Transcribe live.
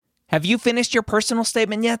Have you finished your personal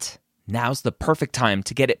statement yet? Now's the perfect time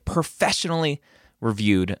to get it professionally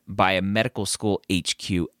reviewed by a medical school HQ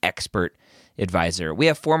expert advisor. We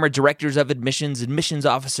have former directors of admissions, admissions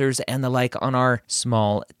officers, and the like on our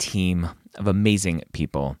small team of amazing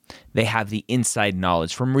people. They have the inside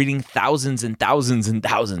knowledge from reading thousands and thousands and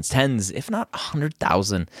thousands, tens, if not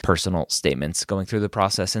 100,000 personal statements, going through the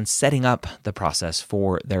process and setting up the process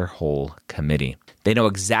for their whole committee. They know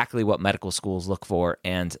exactly what medical schools look for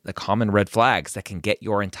and the common red flags that can get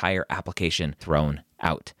your entire application thrown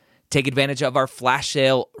out. Take advantage of our flash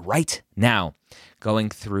sale right now, going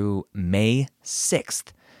through May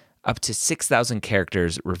 6th, up to 6,000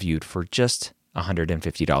 characters reviewed for just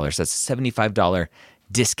 $150. That's a $75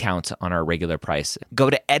 discount on our regular price. Go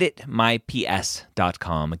to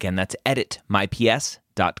editmyps.com. Again, that's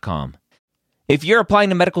editmyps.com. If you're applying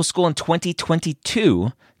to medical school in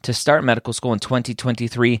 2022 to start medical school in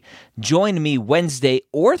 2023, join me Wednesday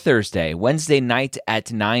or Thursday, Wednesday night at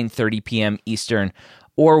 9:30 p.m. Eastern,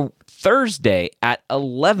 or Thursday at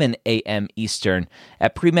 11 a.m. Eastern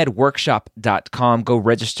at premedworkshop.com. Go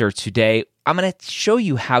register today. I'm going to show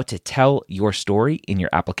you how to tell your story in your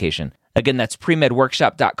application. Again, that's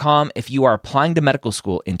premedworkshop.com. If you are applying to medical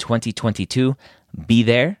school in 2022, be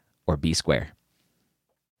there or be square.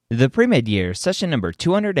 The Pre-Med Year, session number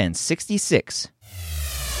 266.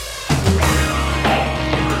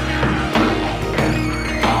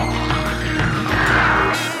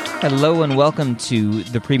 Hello and welcome to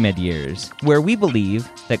the Pre-Med Years, where we believe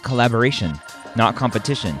that collaboration, not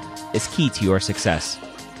competition, is key to your success.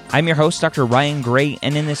 I'm your host, Dr. Ryan Gray,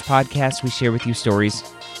 and in this podcast, we share with you stories,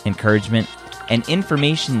 encouragement, and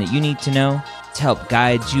information that you need to know to help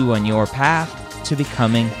guide you on your path to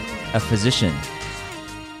becoming a physician.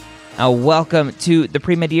 Welcome to the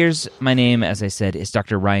Pre-Med Years. My name, as I said, is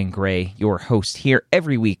Dr. Ryan Gray, your host here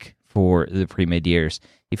every week for the Pre-Med Years.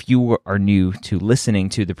 If you are new to listening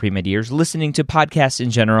to the Pre-Med Years, listening to podcasts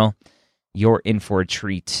in general, you're in for a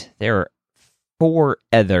treat. There are 4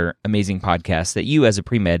 other amazing podcasts that you as a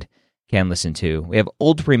pre-med can listen to. We have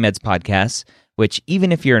Old Pre-Meds podcasts, which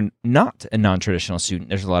even if you're not a non-traditional student,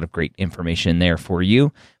 there's a lot of great information there for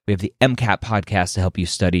you. We have the MCAT podcast to help you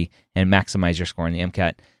study and maximize your score on the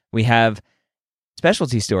MCAT. We have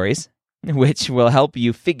Specialty Stories, which will help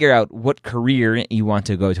you figure out what career you want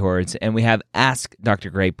to go towards. And we have Ask Dr.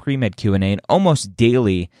 Gray Pre-Med Q&A, an almost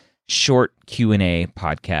daily short Q&A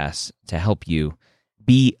podcast to help you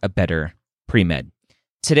be a better pre-med.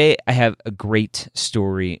 Today, I have a great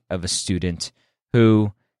story of a student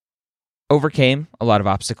who overcame a lot of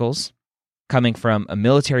obstacles, coming from a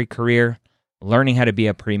military career, learning how to be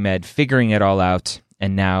a pre-med, figuring it all out,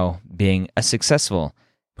 and now being a successful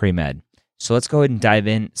pre-med. So let's go ahead and dive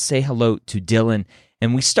in, say hello to Dylan,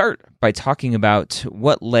 and we start by talking about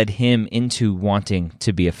what led him into wanting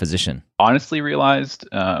to be a physician. Honestly realized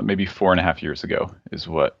maybe 4.5 years ago is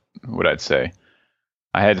what I'd say.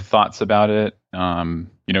 I had thoughts about it,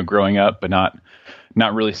 growing up, but not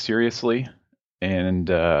really seriously.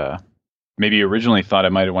 And maybe originally thought I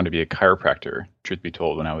might have wanted to be a chiropractor, truth be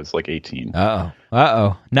told, when I was like 18.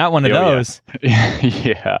 Uh-oh. Not one of those. Yeah.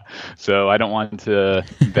 Yeah. So I don't want to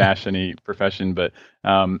bash any profession, but,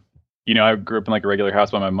 I grew up in like a regular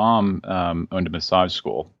house, but my mom owned a massage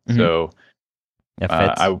school. Mm-hmm. So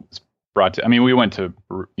I was brought to, we went to,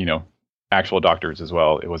 actual doctors as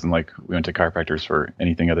well. It wasn't like we went to chiropractors for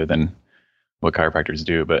anything other than what chiropractors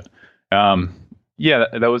do. But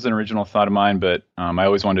that was an original thought of mine. But I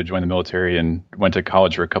always wanted to join the military and went to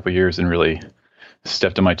college for a couple of years and really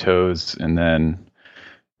stepped on my toes, and then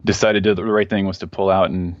decided the right thing was to pull out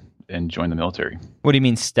and join the military. What do you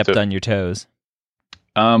mean stepped on your toes?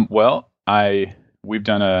 We've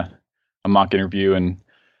done a mock interview, and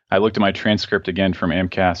I looked at my transcript again from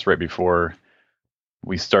AMCAS right before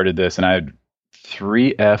we started this, and I had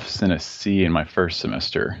 3 Fs and a C in my first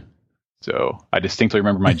semester. So I distinctly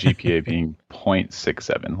remember my GPA being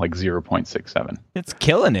 0.67, like 0.67. It's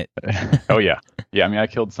killing it. Oh yeah. Yeah. I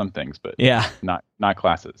killed some things, but not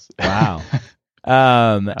classes. Wow.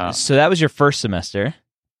 So that was your first semester.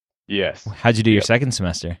 Yes. How'd you do your second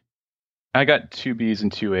semester? I got 2 Bs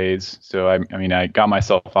and 2 As. So I got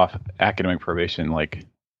myself off academic probation, like,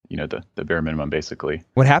 the bare minimum basically.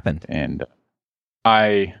 What happened? And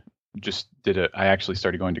I just I actually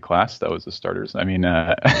started going to class. That was the starters. When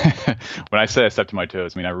I say I stepped to my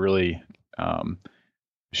toes, I really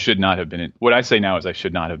should not have been what I say now is I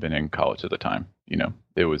should not have been in college at the time. I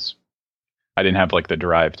didn't have like the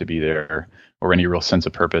drive to be there or any real sense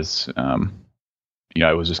of purpose.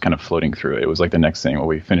 I was just kind of floating through it. It was like the next thing. Well,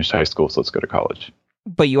 we finished high school, so let's go to college.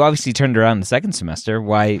 But you obviously turned around the second semester.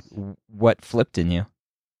 Why? What flipped in you?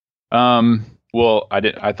 Well,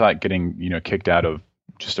 I thought getting, kicked out of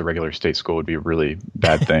just a regular state school would be a really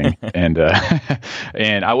bad thing. And,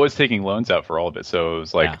 and I was taking loans out for all of it. So it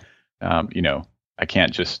was like, I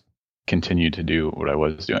can't just continue to do what I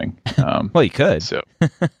was doing. Well, you could. So,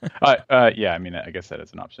 yeah, I mean, I guess that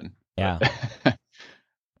is an option. Yeah.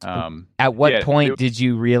 At what point did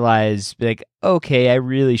you realize, like, okay, I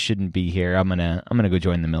really shouldn't be here. I'm gonna go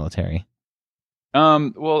join the military?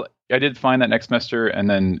 Well, I did find that next semester, and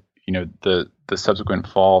then the subsequent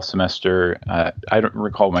fall semester. I don't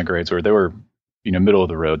recall what my grades were. They were middle of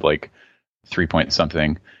the road, like 3 point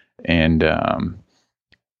something, and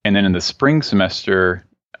then in the spring semester,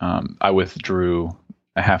 I withdrew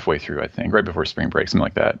halfway through, I think, right before spring break, something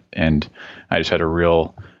like that, and I just had a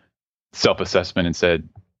real self-assessment and said,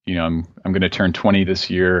 I'm going to turn 20 this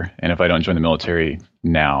year, and if I don't join the military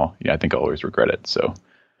now, I think I'll always regret it. So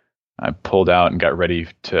I pulled out and got ready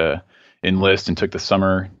to enlist, and took the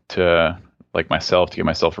summer to get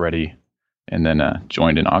myself ready, and then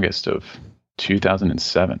joined in August of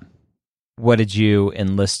 2007. What did you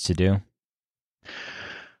enlist to do?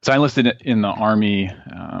 So I enlisted in the Army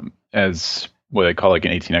as what they call like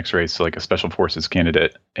an 18 X-ray, so like a special forces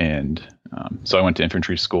candidate. And so I went to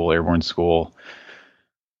infantry school, airborne school,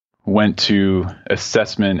 went to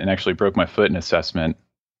assessment, and actually broke my foot in assessment.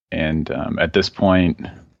 And at this point,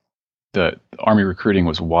 the Army recruiting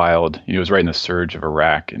was wild. It was right in the surge of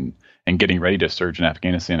Iraq and getting ready to surge in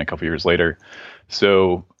Afghanistan a couple years later.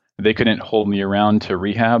 So they couldn't hold me around to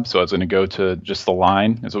rehab. So I was going to go to just the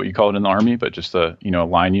line, is what you call it in the Army, but just a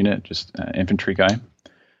line unit, just an infantry guy.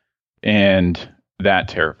 And that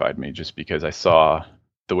terrified me, just because I saw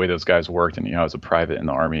the way those guys worked, and I was a private in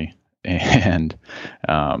the Army, and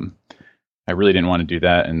I really didn't want to do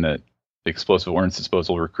that. And the explosive ordnance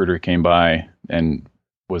disposal recruiter came by and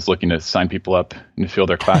was looking to sign people up and fill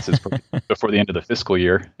their classes before the end of the fiscal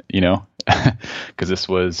year, because this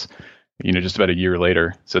was, just about a year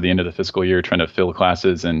later. So the end of the fiscal year, trying to fill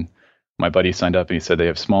classes, and my buddy signed up, and he said they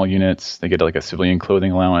have small units, they get like a civilian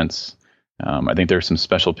clothing allowance. I think there's some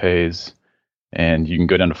special pays, and you can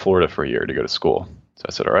go down to Florida for a year to go to school. So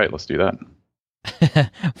I said, all right, let's do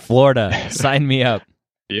that. Florida, sign me up.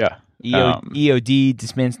 Yeah. EOD,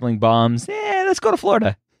 dismantling bombs. Yeah, let's go to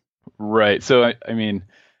Florida. Right. So,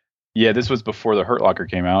 this was before The Hurt Locker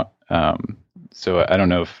came out. So I don't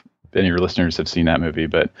know if any of your listeners have seen that movie,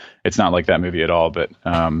 but it's not like that movie at all. But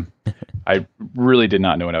I really did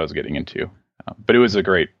not know what I was getting into. But it was a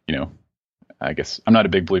great, I guess I'm not a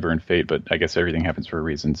big believer in fate, but I guess everything happens for a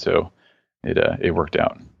reason. So it worked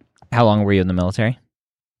out. How long were you in the military?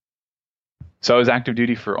 So I was active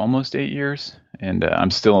duty for almost 8 years, and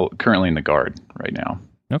I'm still currently in the Guard right now.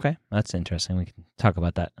 Okay, that's interesting. We can talk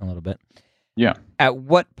about that a little bit. Yeah. At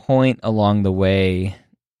what point along the way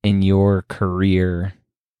in your career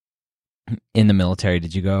in the military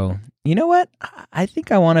did you go, you know what? I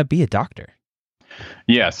think I want to be a doctor.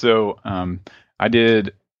 Yeah. So I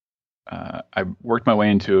did. I worked my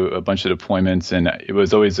way into a bunch of deployments, and it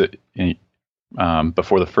was always after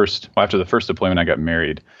the first deployment, I got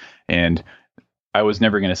married, and I was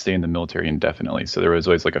never going to stay in the military indefinitely. So there was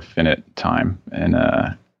always like a finite time, and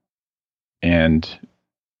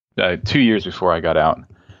 2 years before I got out,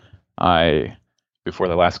 before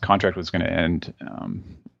the last contract was going to end,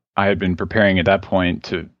 I had been preparing at that point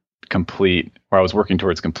to complete, or I was working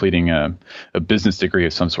towards completing a business degree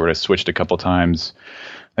of some sort. I switched a couple times.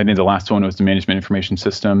 I think the last one was the management information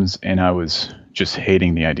systems, and I was just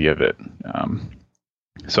hating the idea of it.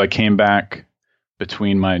 So I came back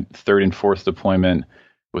between my third and fourth deployment,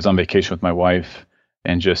 was on vacation with my wife,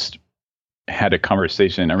 and just had a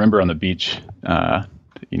conversation. I remember on the beach,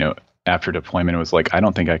 after deployment, it was like, I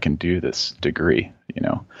don't think I can do this degree,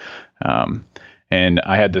 and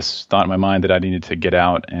I had this thought in my mind that I needed to get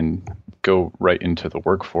out and go right into the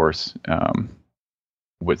workforce,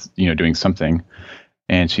 with, doing something.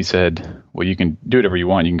 And she said, well, you can do whatever you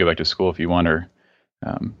want. You can go back to school if you want, or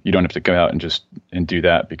you don't have to go out and do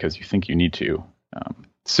that because you think you need to.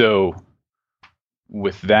 So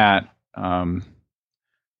with that,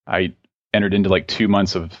 I entered into like 2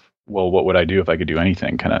 months of, well, what would I do if I could do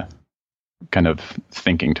anything? Kind of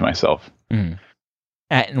thinking to myself. Mm.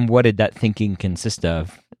 And what did that thinking consist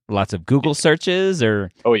of? Lots of Google searches,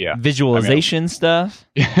 or visualization stuff?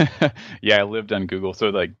 Yeah, I lived on Google. So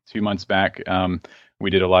like 2 months back, we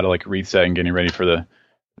did a lot of like reset and getting ready for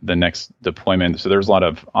the next deployment. So there's a lot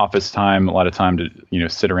of office time, a lot of time to,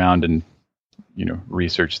 sit around and,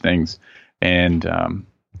 research things. And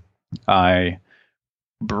I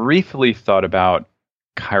briefly thought about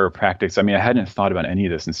chiropractics. I hadn't thought about any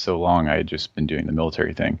of this in so long. I had just been doing the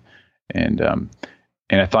military thing. And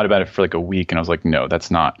I thought about it for like a week, and I was like, no, that's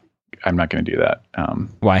not I'm not going to do that.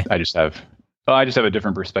 Why? I just have a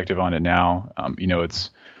different perspective on it now. It's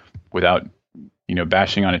without,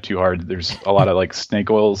 bashing on it too hard. There's a lot of like snake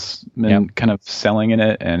oils kind of selling in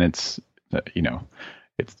it, and it's,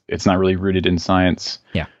 it's not really rooted in science.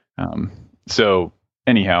 Yeah. So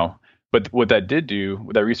anyhow, but what that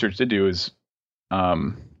research did do is,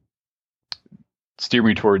 steer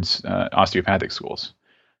me towards osteopathic schools.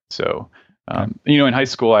 So, in high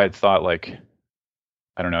school, I had thought like,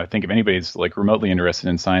 I don't know, I think if anybody's like remotely interested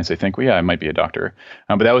in science, they think, well, yeah, I might be a doctor.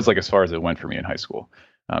 But that was like as far as it went for me in high school,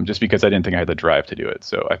 just because I didn't think I had the drive to do it.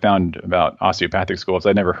 So I found about osteopathic schools.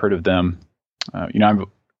 I'd never heard of them. I'm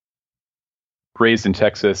raised in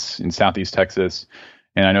Texas, in Southeast Texas,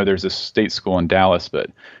 and I know there's a state school in Dallas,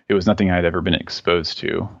 but it was nothing I'd ever been exposed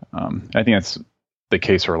to. I think that's the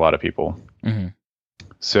case for a lot of people. Mm-hmm.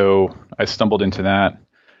 So I stumbled into that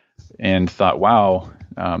and thought, wow,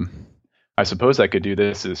 I suppose I could do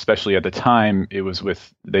this, especially at the time it was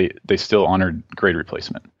with, they still honored grade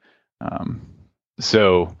replacement.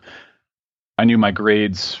 So I knew my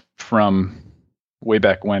grades from way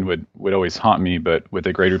back when would always haunt me, but with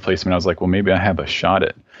a grade replacement, I was like, well, maybe I have a shot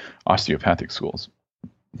at osteopathic schools.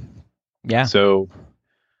 Yeah. So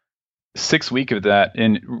 6 weeks of that,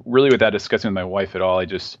 and really without discussing with my wife at all, I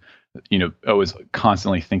just, I was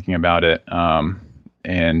constantly thinking about it.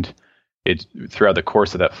 And it throughout the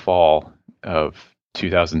course of that fall of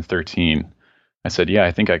 2013, I said, yeah,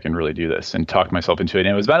 I think I can really do this, and talked myself into it. And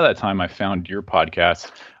it was about that time I found your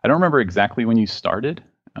podcast. I don't remember exactly when you started.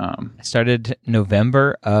 I started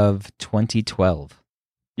November of 2012.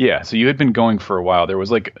 Yeah. So you had been going for a while. There was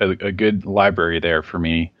like a good library there for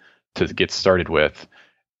me to get started with.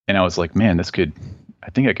 And I was like, man, I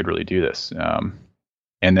think I could really do this.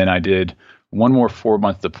 And then I did one more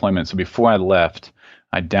 4-month deployment. So before I left,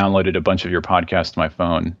 I downloaded a bunch of your podcasts to my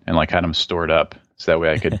phone and like had them stored up so that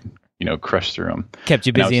way I could, crush through them. Kept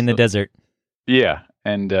you busy in the desert. Yeah.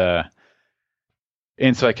 And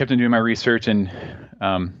so I kept on doing my research, and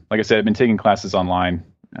like I said, I've been taking classes online,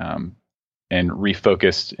 and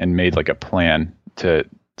refocused and made like a plan to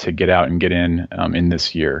get out and get in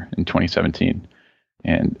this year in 2017.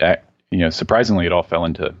 And surprisingly, it all fell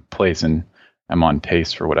into place, and I'm on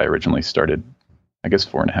pace for what I originally started, I guess,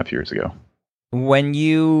 4.5 years ago. When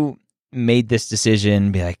you made this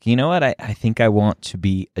decision, be like, you know what, I think I want to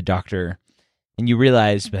be a doctor, and you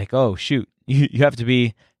realize, be like, oh shoot, you have to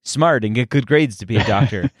be smart and get good grades to be a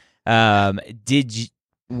doctor.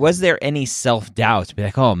 Was there any self-doubt? Be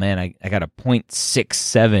like, oh man, I got a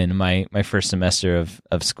 0.67 my first semester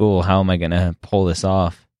of school. How am I going to pull this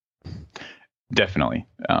off? Definitely.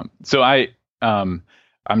 So I'm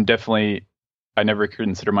definitely, I never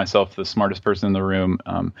consider myself the smartest person in the room.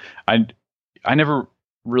 I never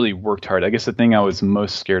really worked hard. I guess the thing I was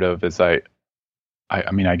most scared of is I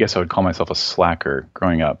guess I would call myself a slacker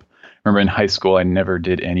growing up. Remember in high school, I never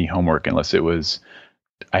did any homework unless it was,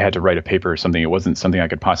 I had to write a paper or something. It wasn't something I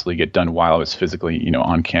could possibly get done while I was physically,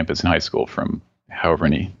 on campus in high school from however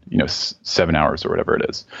many, 7 hours or whatever it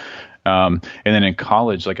is. And then in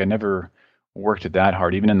college, like I never worked it that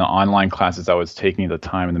hard. Even in the online classes I was taking at the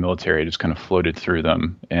time in the military, I just kind of floated through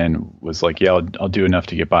them and was like, yeah, I'll do enough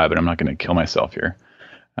to get by, but I'm not going to kill myself here.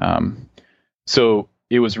 So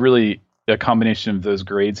it was really a combination of those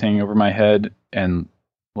grades hanging over my head and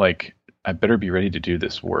like, I better be ready to do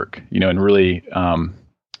this work, and really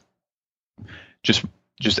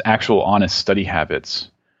just actual honest study habits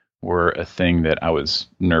were a thing that I was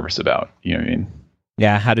nervous about. You know what I mean?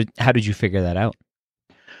 Yeah. How did you figure that out?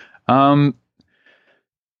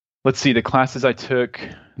 Let's see. The classes I took,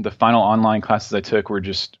 the final online classes I took were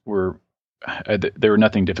they were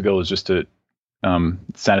nothing difficult. It was just to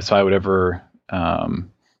satisfy whatever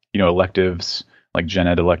electives, like gen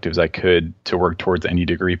ed electives I could, to work towards any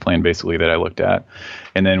degree plan basically that I looked at.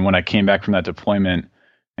 And then when I came back from that deployment,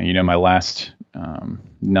 my last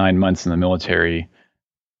 9 months in the military,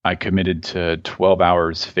 I committed to 12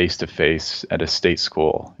 hours face-to-face at a state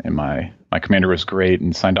school, and my commander was great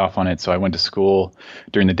and signed off on it. So I went to school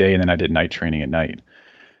during the day, and then I did night training at night,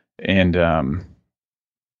 and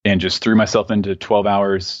just threw myself into 12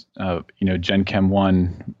 hours of, Gen Chem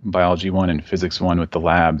 1, Biology 1, and Physics 1 with the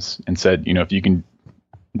labs, and said, if you can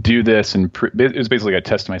do this, and it was basically a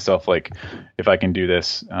test myself, like, if I can do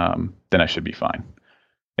this, then I should be fine.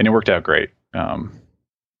 And it worked out great.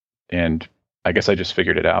 And I guess I just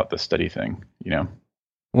figured it out, the study thing,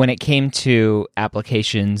 When it came to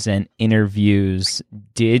applications and interviews,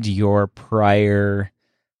 did your prior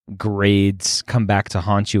grades come back to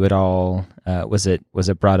haunt you at all? Was it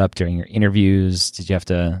brought up during your interviews? Did you have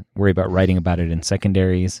to worry about writing about it in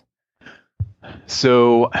secondaries?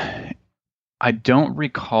 So I don't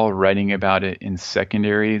recall writing about it in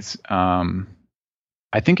secondaries.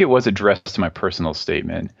 I think it was addressed to my personal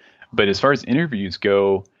statement, but as far as interviews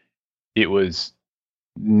go, it was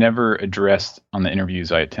never addressed on the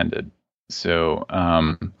interviews I attended. So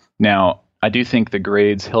now I do think the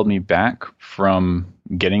grades held me back from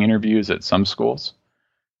getting interviews at some schools,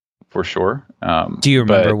 for sure. Do you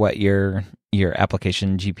remember what your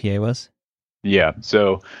application GPA was? Yeah.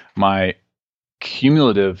 So my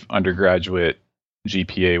cumulative undergraduate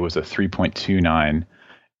GPA was a 3.29,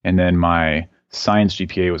 and then my science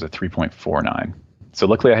GPA was a 3.49. So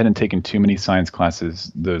luckily I hadn't taken too many science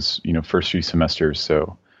classes those, first few semesters.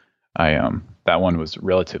 So that one was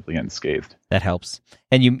relatively unscathed. That helps.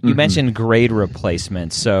 And you mentioned grade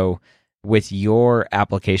replacement. So with your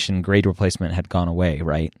application, grade replacement had gone away,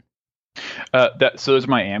 right? So those are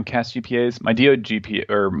my AMCAS GPAs. My DO GPA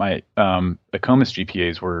or my ACOMAS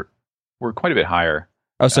GPAs were quite a bit higher.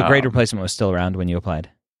 Oh, so grade replacement was still around when you applied?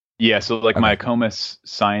 Yeah. So my ACOMAS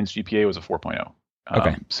science GPA was a 4.0.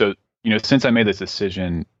 Okay. So, since I made that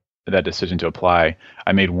decision to apply,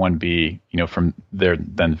 I made 1B, from there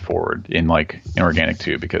then forward in organic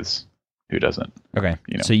 2, because who doesn't? Okay.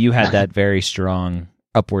 So you had that very strong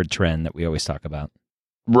upward trend that we always talk about.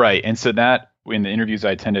 Right. And so that in the interviews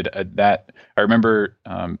I attended, that I remember,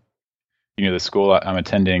 the school I'm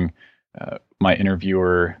attending, my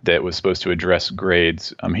interviewer that was supposed to address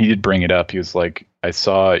grades, he did bring it up. He was like, I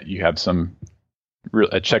saw you have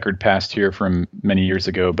a checkered past here from many years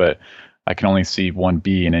ago, but I can only see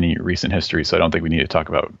 1B in any recent history, so I don't think we need to talk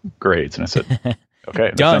about grades. And I said,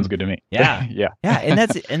 okay, that sounds good to me. Yeah. Yeah. Yeah.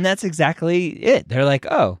 And that's exactly it. They're like,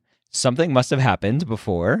 oh, something must have happened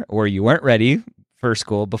before, or you weren't ready for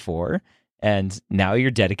school before, and now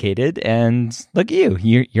you're dedicated, and look at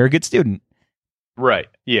you're a good student. Right.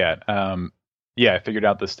 Yeah. I figured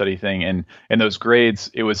out the study thing, and those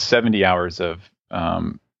grades, it was 70 hours of,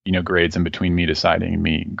 grades in between me deciding and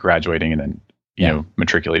me graduating and then,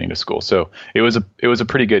 matriculating to school. So it was a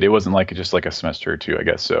pretty good, it wasn't just like a semester or two, I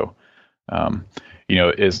guess. So,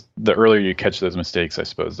 is the earlier you catch those mistakes, I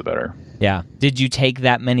suppose, the better. Yeah. Did you take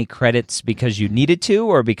that many credits because you needed to,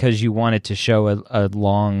 or because you wanted to show a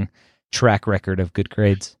long track record of good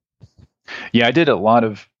grades? Yeah, I did a lot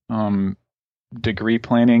of, degree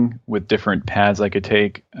planning with different paths I could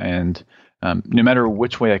take. And no matter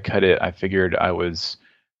which way I cut it, I figured I was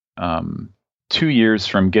 2 years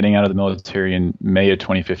from getting out of the military in May of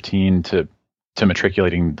 2015 to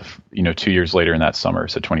matriculating, 2 years later in that summer,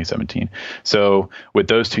 so 2017. So with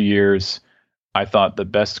those 2 years, I thought the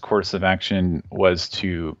best course of action was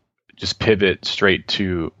to just pivot straight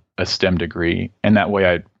to a STEM degree. And that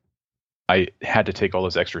way I had to take all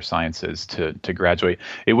those extra sciences to graduate.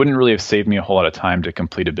 It wouldn't really have saved me a whole lot of time to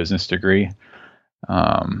complete a business degree,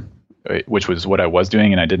 which was what I was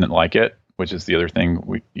doing, and I didn't like it, which is the other thing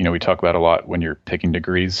we talk about a lot when you're picking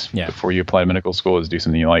degrees before you apply to medical school, is do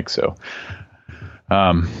something you like. So,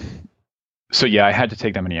 yeah, I had to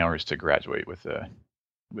take that many hours to graduate with a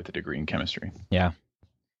degree in chemistry. Yeah.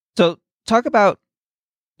 So talk about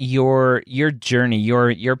your journey,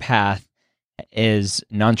 your path is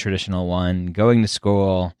non-traditional one, going to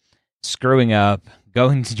school, screwing up,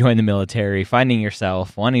 going to join the military, finding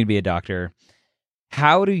yourself, wanting to be a doctor.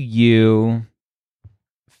 How do you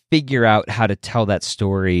figure out how to tell that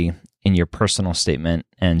story in your personal statement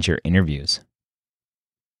and your interviews?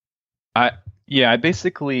 I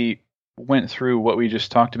basically went through what we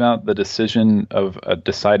just talked about, the decision of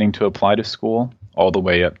deciding to apply to school all the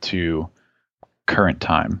way up to current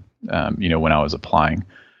time, when I was applying.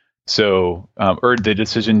 So, or the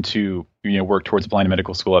decision to, work towards applying to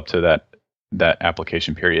medical school up to that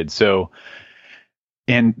application period. So,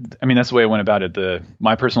 and I mean, that's the way I went about it.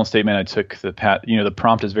 My personal statement, I took the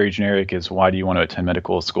prompt is very generic, is why do you want to attend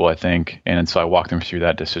medical school, I think. And so I walked them through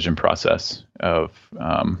that decision process of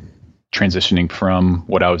transitioning from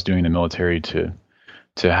what I was doing in the military to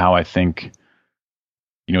how I think,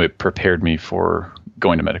 it prepared me for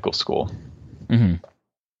going to medical school. Mm-hmm.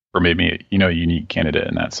 Or maybe, a unique candidate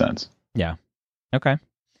in that sense. Yeah. Okay.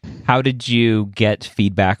 How did you get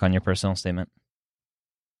feedback on your personal statement?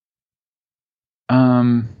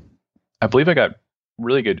 I believe I got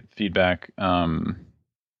really good feedback. I'm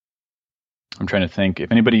trying to think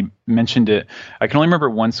if anybody mentioned it. I can only remember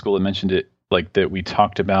one school that mentioned it, that we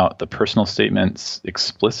talked about the personal statements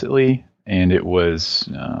explicitly, and it was,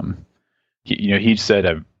 he said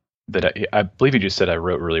I believe he just said I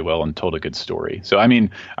wrote really well and told a good story. So, I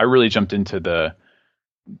mean, I really jumped into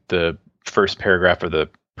the first paragraph of the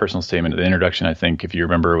personal statement. The introduction, I think, if you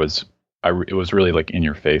remember, it was really in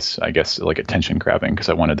your face, I guess, attention grabbing, because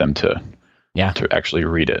I wanted them to to actually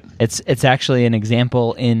read it. It's actually an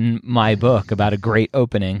example in my book about a great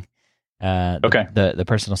opening. The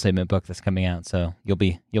personal statement book that's coming out, so you'll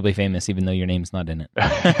be famous even though your name's not in it.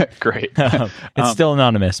 Great. It's still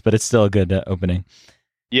anonymous, but it's still a good opening.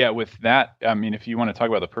 Yeah, with that, I mean, if you want to talk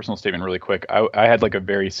about the personal statement really quick, I had like a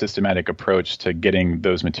very systematic approach to getting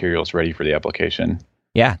those materials ready for the application.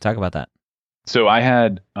 Yeah, talk about that. So I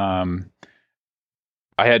had a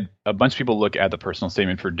bunch of people look at the personal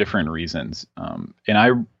statement for different reasons,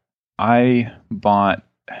 and I bought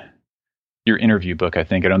your interview book. I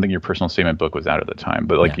don't think your personal statement book was out at the time,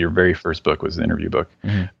 but your very first book was the interview book.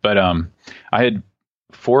 Mm-hmm. But I had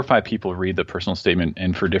 4 or 5 people read the personal statement,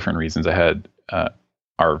 and for different reasons. I had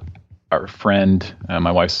our friend,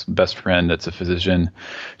 my wife's best friend, that's a physician.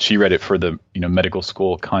 She read it for the medical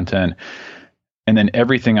school content. And then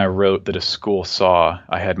everything I wrote that a school saw,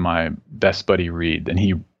 I had my best buddy read, and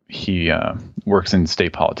he works in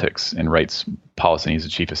state politics and writes policy. He's the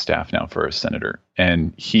chief of staff now for a senator,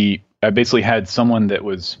 and I basically had someone that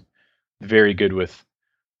was very good with,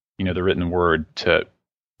 the written word to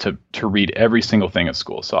read every single thing a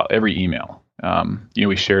school saw, every email.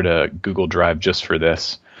 We shared a Google Drive just for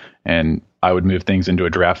this, and I would move things into a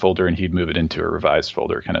draft folder, and he'd move it into a revised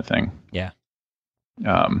folder, kind of thing. Yeah.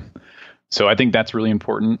 So I think that's really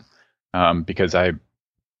important because I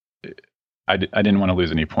didn't want to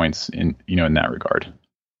lose any points in that regard.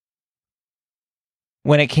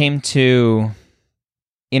 When it came to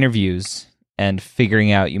interviews and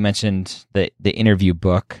figuring out, you mentioned the interview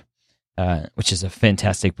book, which is a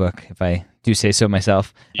fantastic book, if I do say so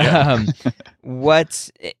myself. Yeah.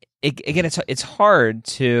 It's hard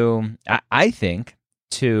to, I think,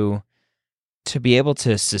 to be able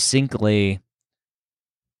to succinctly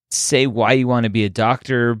say why you want to be a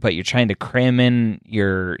doctor, but you're trying to cram in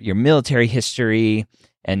your military history,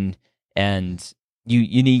 and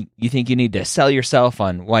you think you need to sell yourself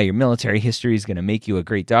on why your military history is going to make you a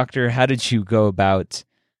great doctor. How did you go about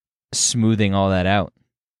smoothing all that out?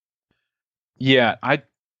 Yeah,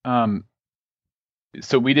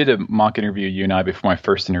 so we did a mock interview, you and I, before my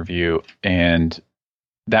first interview, and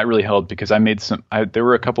that really helped because there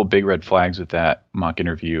were a couple big red flags with that mock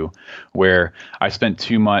interview where I spent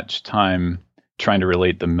too much time trying to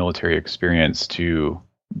relate the military experience to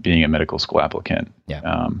being a medical school applicant.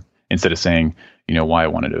 Yeah. Instead of saying, why I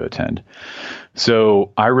wanted to attend.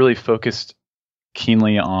 So I really focused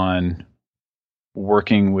keenly on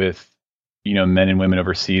working with, men and women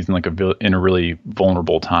overseas in a really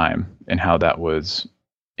vulnerable time, and how that was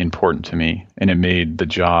important to me. And it made the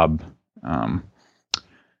job,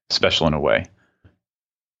 special in a way.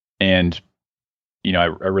 And, I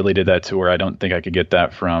related that to where I don't think I could get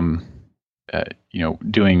that from,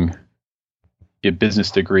 doing a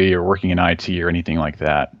business degree or working in IT or anything like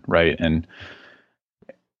that. Right. And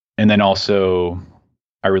then also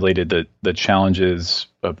I related the challenges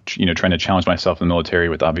of, trying to challenge myself in the military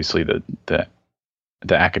with obviously the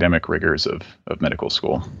academic rigors of medical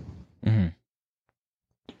school. Mm-hmm.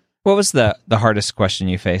 What was the hardest question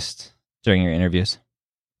you faced during your interviews?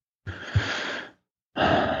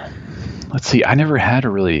 Let's see. I never had a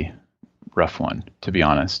really rough one, to be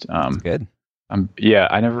honest. That's good.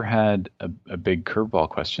 I never had a big curveball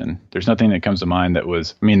question. There's nothing that comes to mind that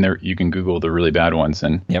was. I mean, you can Google the really bad ones,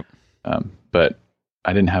 and yep. But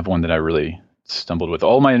I didn't have one that I really stumbled with.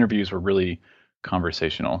 All my interviews were really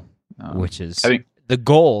conversational, which is the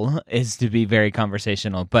goal is to be very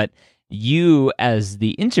conversational. But you, as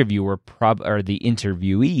the interviewer, or the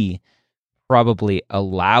interviewee, probably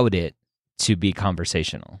allowed it to be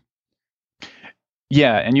conversational.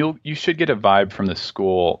 Yeah, and you should get a vibe from the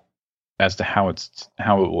school as to how it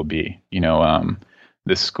will be.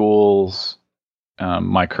 The schools,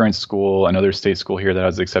 my current school, another state school here that I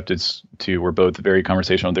was accepted to, were both very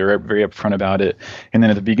conversational. They were very upfront about it. And then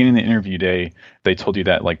at the beginning of the interview day, they told you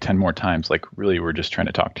that like 10 more times, like, really, we're just trying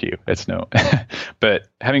to talk to you. It's no. But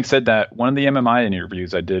having said that, one of the MMI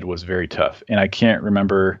interviews I did was very tough. And I can't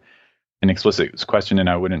remember an explicit question, and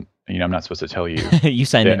I wouldn't, I'm not supposed to tell you. You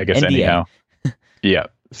signed an NDA. Anyhow. Yeah.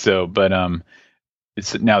 So, but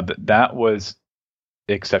it's now that was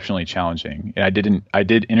exceptionally challenging, and I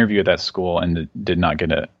did interview at that school and did not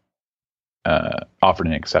get offered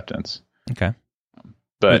an acceptance. Okay.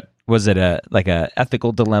 But was it a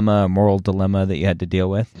ethical dilemma, a moral dilemma that you had to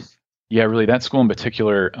deal with? Yeah, really, that school in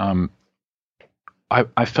particular,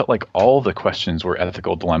 I felt like all the questions were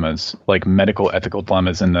ethical dilemmas, like medical ethical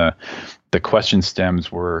dilemmas, and the question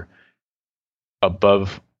stems were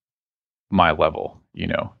above my level,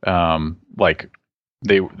 like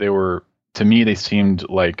they were, to me, they seemed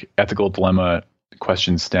like ethical dilemma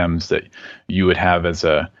question stems that you would have as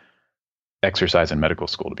a exercise in medical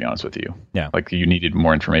school, to be honest with you. Yeah. Like you needed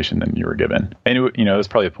more information than you were given. And it was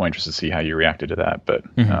probably a point just to see how you reacted to that. But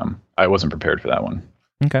I wasn't prepared for that one.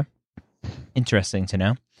 Okay. Interesting to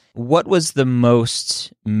know. What was the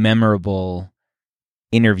most memorable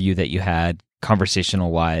interview that you had,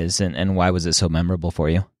 conversational wise, and why was it so memorable for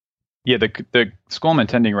you? Yeah, the school I'm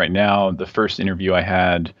attending right now, the first interview I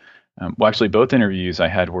had, actually both interviews I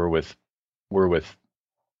had were with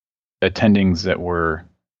attendings that were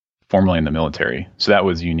formerly in the military. So that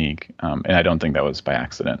was unique. And I don't think that was by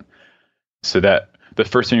accident. So that the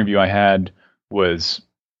first interview I had was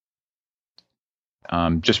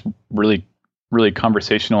just really, really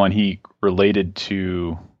conversational, and he related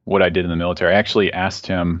to what I did in the military. I actually asked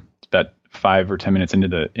him about 5 or 10 minutes into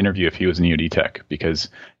the interview if he was an EOD tech, because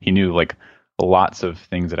he knew like lots of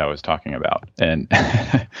things that I was talking about. And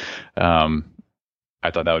I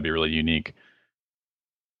thought that would be really unique.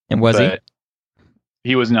 And was he?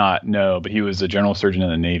 He was not, no, but he was a general surgeon in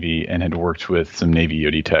the Navy and had worked with some Navy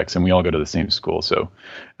EOD techs, and we all go to the same school. So,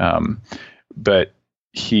 but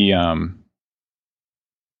he,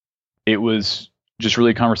 it was just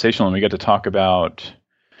really conversational, and we got to talk about,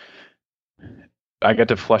 I got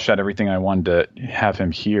to flesh out everything I wanted to have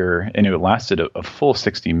him hear, and it lasted a full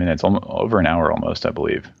 60 minutes, over an hour almost, I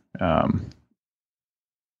believe.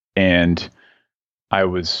 And I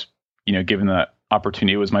was, given the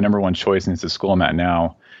opportunity. It was my number one choice, and it's the school I'm at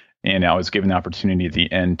now. And I was given the opportunity at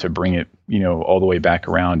the end to bring it, all the way back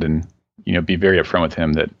around and, be very upfront with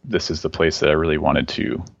him that this is the place that I really wanted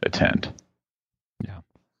to attend. Yeah.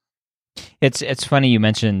 It's funny you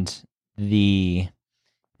mentioned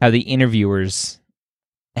how the interviewers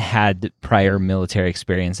had prior military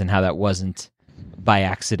experience and how that wasn't by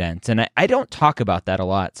accident. And I don't talk about that a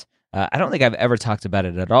lot. I don't think I've ever talked about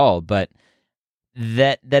it at all, but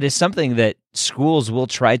that is something that schools will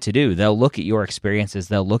try to do. They'll look at your experiences,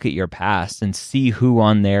 they'll look at your past and see who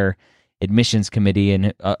on their admissions committee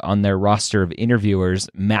and on their roster of interviewers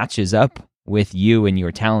matches up with you and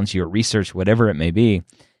your talents, your research, whatever it may be,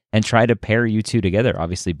 and try to pair you two together,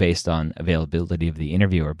 obviously based on availability of the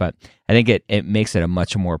interviewer. But I think it makes it a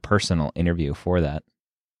much more personal interview for that.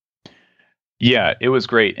 Yeah, it was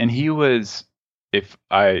great. And he was, if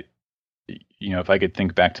I could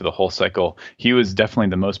think back to the whole cycle, he was definitely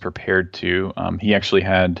the most prepared too. He actually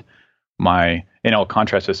had and I'll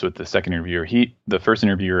contrast this with the second interviewer. The first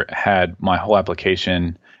interviewer had my whole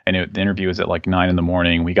application, and the interview was at like 9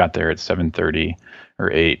 a.m. We got there at 7:30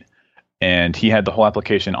 or 8, and he had the whole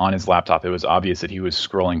application on his laptop. It was obvious that he was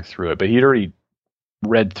scrolling through it, but he'd already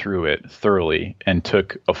read through it thoroughly and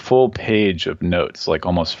took a full page of notes, like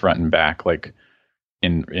almost front and back, like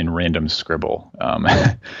in random scribble.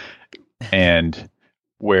 And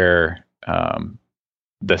where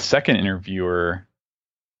the second interviewer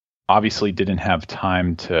obviously didn't have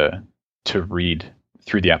time to read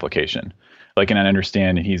through the application. Like, and I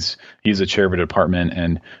understand he's a chair of a department,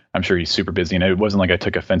 and I'm sure he's super busy. And it wasn't like I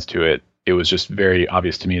took offense to it. It was just very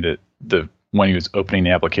obvious to me that when he was opening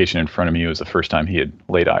the application in front of me, it was the first time he had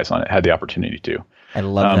laid eyes on it, had the opportunity to. I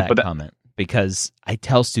love that comment, because I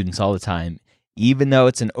tell students all the time, even though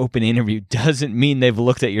it's an open interview, doesn't mean they've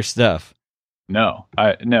looked at your stuff. No.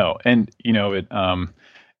 And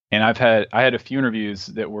and I had a few interviews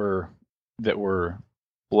that were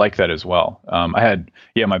like that as well. I had,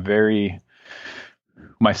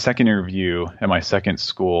 my second interview at my second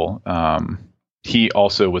school, he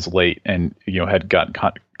also was late and, had gotten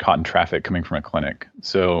caught in traffic coming from a clinic.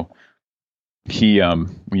 So he,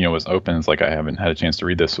 was open. It's like, I haven't had a chance to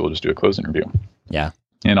read this, so we'll just do a closed interview. Yeah.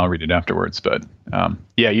 And I'll read it afterwards. But,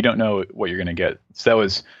 you don't know what you're going to get. So that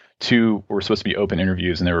was were supposed to be open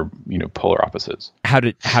interviews, and they were, polar opposites. How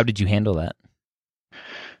did you handle that?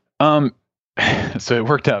 So it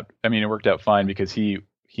worked out. I mean, it worked out fine, because he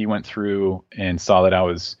went through and saw that I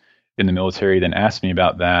was in the military, then asked me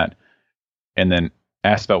about that, and then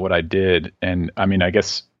asked about what I did. And I mean, I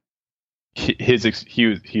guess he's a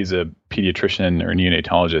pediatrician or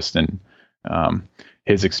neonatologist, and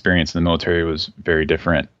his experience in the military was very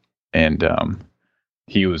different. And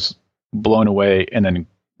he was blown away, and then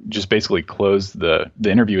just basically closed the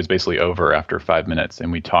interview was basically over after 5 minutes,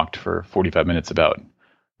 and we talked for 45 minutes about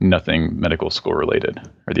nothing medical school related,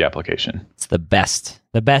 or the application. It's the best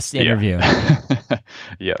interview. Yeah.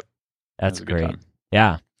 Yep. That's great.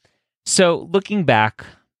 Yeah. So looking back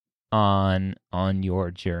on your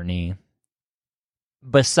journey,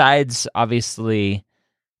 besides obviously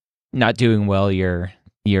not doing well your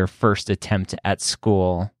first attempt at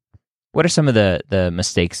school, what are some of the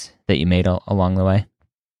mistakes that you made along the way?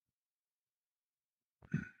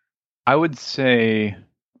 I would say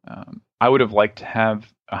I would have liked to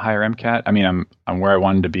have a higher MCAT. I mean, I'm where I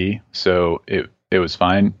wanted to be, so it was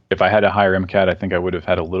fine. If I had a higher MCAT, I think I would have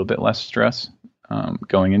had a little bit less stress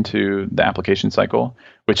going into the application cycle,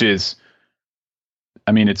 which is,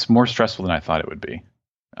 I mean, it's more stressful than I thought it would be,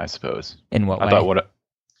 I suppose. In what way?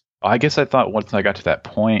 I guess I thought once I got to that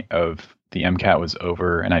point of the MCAT was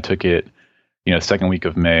over and I took it, second week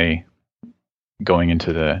of May, going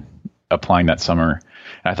into applying that summer.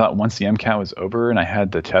 And I thought once the MCAT was over and I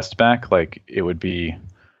had the test back, like it would be,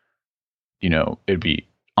 it'd be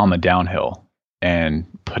on the downhill, and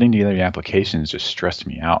putting together the applications just stressed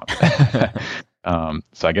me out.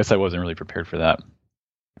 So I guess I wasn't really prepared for that.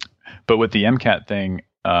 But with the MCAT thing,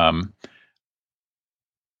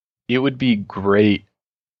 it would be great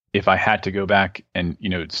if I had to go back and,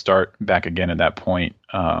 start back again at that point,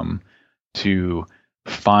 to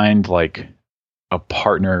find like a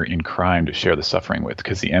partner in crime to share the suffering with,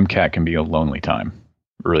 because the MCAT can be a lonely time,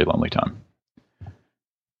 really lonely time.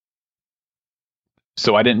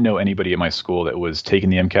 So I didn't know anybody at my school that was taking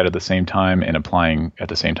the MCAT at the same time and applying at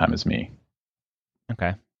the same time as me.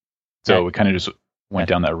 Okay. So we kind of just went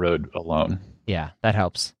down that road alone. Yeah, that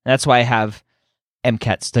helps. That's why I have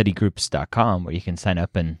MCATstudygroups.com, where you can sign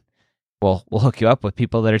up and we'll hook you up with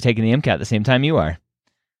people that are taking the MCAT at the same time you are.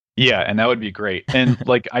 Yeah, and that would be great. And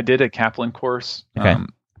like I did a Kaplan course. Okay.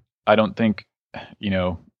 I don't think, I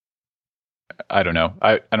don't know.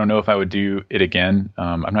 I don't know if I would do it again.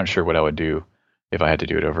 I'm not sure what I would do if I had to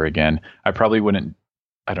do it over again. I probably wouldn't.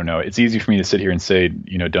 I don't know. It's easy for me to sit here and say,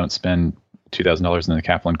 don't spend $2,000 in the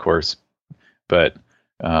Kaplan course, but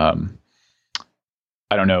I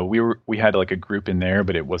don't know. We had like a group in there,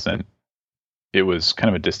 but it was kind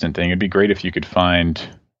of a distant thing. It'd be great if you could find,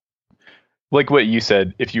 like what you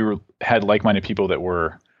said, if you had like-minded people that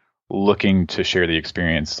were looking to share the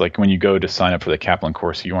experience. Like when you go to sign up for the Kaplan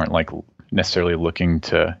course, you weren't like necessarily looking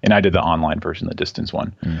to, and I did the online version, the distance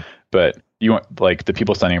one, but you want, like, the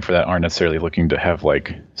people signing up for that aren't necessarily looking to have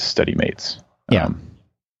like study mates. Yeah.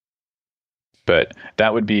 But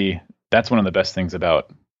that's one of the best things about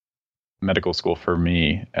medical school for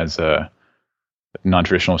me as a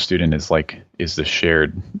non-traditional student is the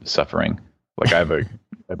shared suffering. Like I have a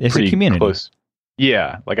pretty community. Close,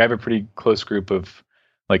 yeah. Like I have a pretty close group of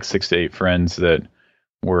like 6 to 8 friends that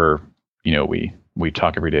we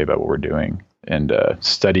talk every day about what we're doing and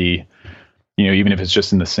study, even if it's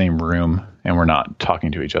just in the same room and we're not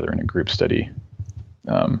talking to each other in a group study.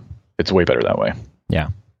 It's way better that way. Yeah.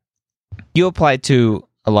 You applied to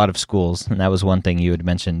a lot of schools, and that was one thing you had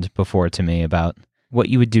mentioned before to me about what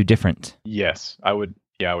you would do different. Yes, I would.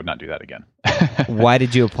 Yeah, I would not do that again. Why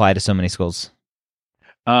did you apply to so many schools?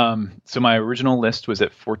 So my original list was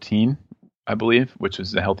at 14, I believe, which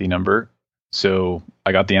was a healthy number. So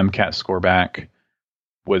I got the MCAT score back,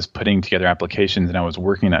 was putting together applications, and I was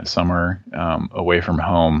working that summer away from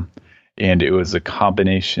home. And it was a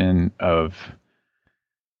combination of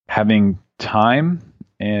having time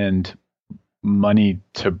and money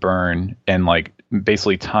to burn, and like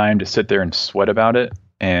basically time to sit there and sweat about it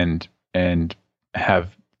and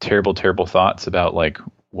have terrible thoughts about like,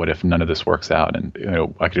 what if none of this works out? And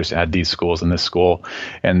I could just add these schools and this school,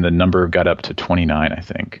 and the number got up to 29, I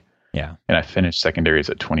think. Yeah. And I finished secondaries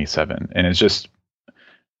at 27. And it's just,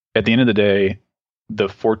 at the end of the day, the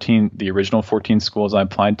original 14 schools I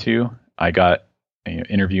applied to, I got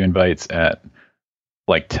interview invites at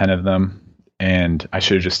like 10 of them. And I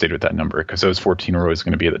should have just stayed with that number, because those 14 were always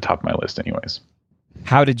going to be at the top of my list anyways.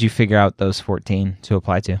 How did you figure out those 14 to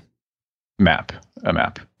apply to? A map.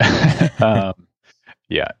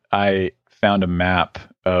 Yeah, I found a map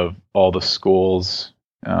of all the schools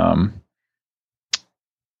in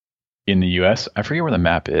the U.S. I forget where the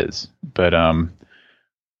map is, but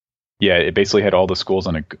yeah, it basically had all the schools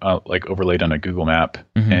on like overlaid on a Google map,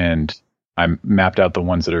 and I mapped out the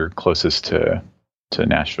ones that are closest to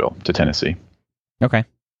Nashville, to Tennessee. Okay.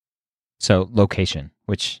 So location,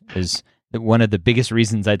 which is one of the biggest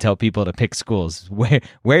reasons I tell people to pick schools.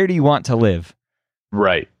 Where do you want to live?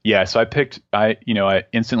 Right. Yeah. So I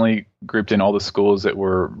instantly grouped in all the schools that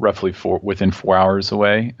were roughly within 4 hours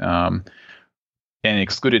away, and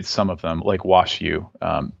excluded some of them, like Wash U.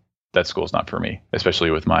 That school's not for me,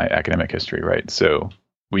 especially with my academic history. Right. So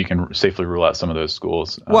we can safely rule out some of those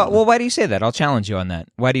schools. Well, why do you say that? I'll challenge you on that.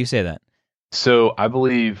 Why do you say that? So I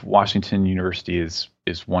believe Washington University has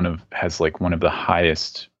one of the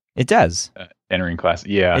highest. It does. Entering class.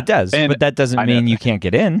 Yeah, it does. But that doesn't mean you can't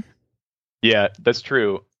get in. Yeah, that's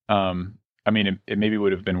true. I mean, it maybe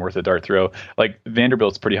would have been worth a dart throw. Like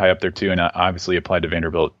Vanderbilt's pretty high up there too, and I obviously applied to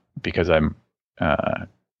Vanderbilt because I'm, I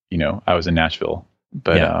was in Nashville.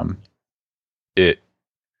 But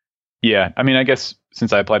Yeah, I mean, I guess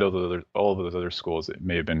since I applied to all of those other schools, it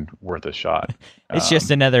may have been worth a shot. It's just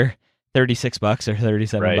another $36 or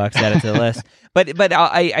 $37 right. added to the list. But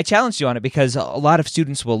I challenged you on it because a lot of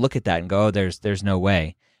students will look at that and go, "Oh, there's no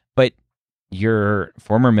way." But you're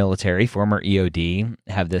former military, former EOD,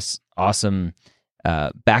 have this awesome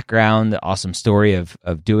background, awesome story of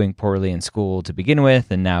doing poorly in school to begin with,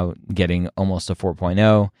 and now getting almost a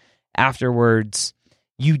 4.0 afterwards.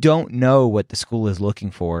 You don't know what the school is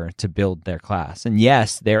looking for to build their class. And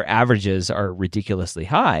yes, their averages are ridiculously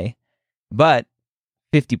high, but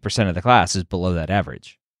 50% of the class is below that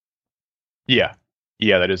average. Yeah.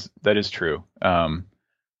 Yeah, that is true. I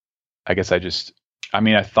guess I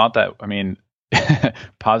thought that,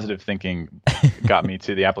 positive thinking got me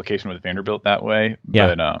to the application with Vanderbilt that way,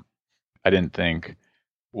 but I didn't think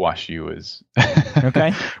WashU was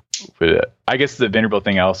okay. But I guess the Vanderbilt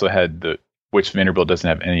thing, I also had which Vanderbilt doesn't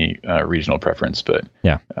have any regional preference, but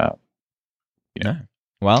yeah.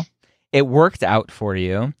 Well, it worked out for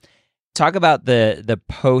you. Talk about the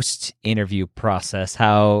post interview process.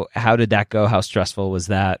 How did that go? How stressful was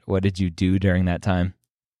that? What did you do during that time?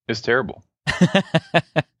 It's terrible.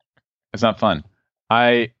 It's not fun.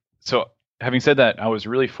 So having said that, I was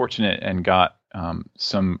really fortunate and got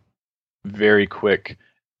some very quick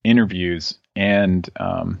interviews, and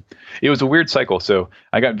it was a weird cycle. So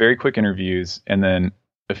I got very quick interviews and then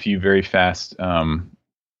a few very fast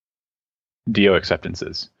DO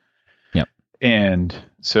acceptances. Yep. And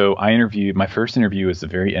so my first interview was the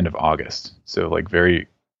very end of August. So like very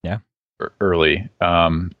early.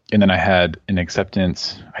 And then I had an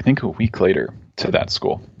acceptance, I think a week later, to that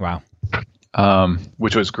school. Wow.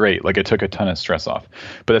 Which was great. Like it took a ton of stress off,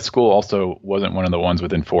 but that school also wasn't one of the ones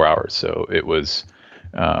within 4 hours. So it was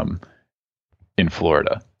in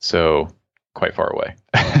Florida, so quite far away.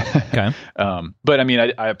 Okay. But I mean,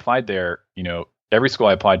 I applied there, every school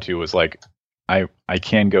I applied to was like, I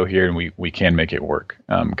can go here and we can make it work,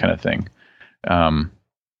 kind of thing.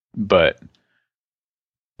 But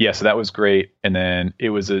yeah, so that was great. And then it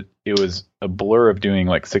was a blur of doing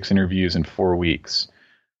like 6 interviews in 4 weeks.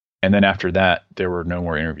 And then after that, there were no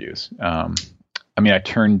more interviews. I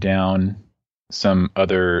turned down some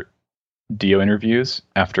other DO interviews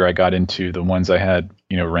after I got into the ones I had,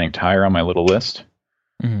 ranked higher on my little list.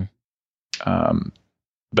 Mm-hmm.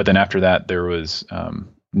 But then after that, there was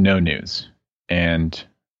no news. And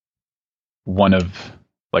one of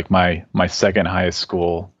like my second highest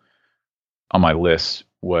school on my list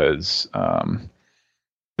was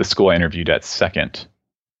the school I interviewed at second.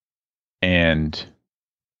 And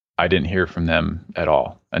I didn't hear from them at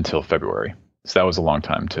all until February. So that was a long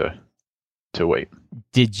time to wait.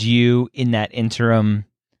 Did you, in that interim,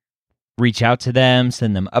 reach out to them,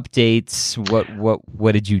 send them updates?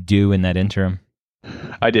 What did you do in that interim?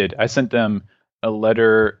 I did. I sent them a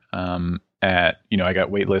letter I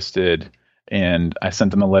got waitlisted, and I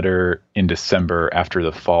sent them a letter in December after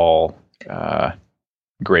the fall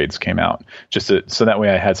grades came out, so that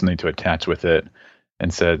way I had something to attach with it,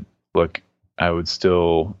 and said, look, I would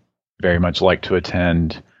still very much like to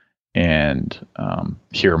attend, and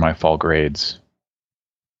here are my fall grades.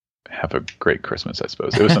 Have a great Christmas, I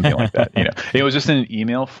suppose. It was something like that. It was just in an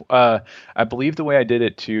email. I believe the way I did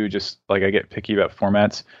it too, just like I get picky about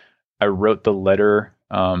formats, I wrote the letter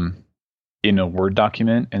in a Word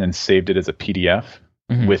document and then saved it as a PDF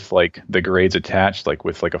with like the grades attached, like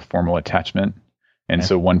with like a formal attachment. And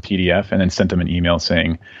so one PDF, and then sent them an email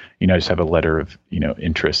saying, I just have a letter of,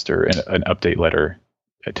 interest or an update letter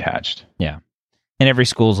attached. Yeah. And every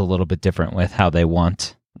school's a little bit different with how they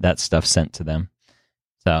want that stuff sent to them.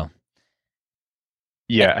 So.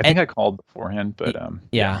 Yeah, I think I called beforehand, but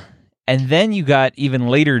yeah. And then you got even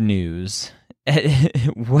later news.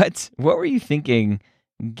 What were you thinking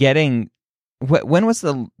getting? When was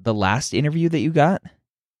the last interview that you got?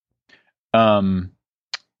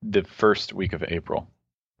 The first week of April.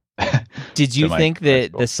 Did you think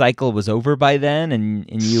that the cycle was over by then,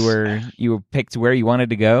 and you were picked where you wanted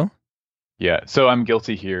to go? Yeah. So I'm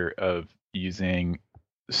guilty here of using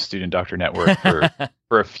Student Doctor Network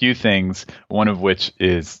for a few things, one of which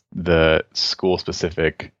is the school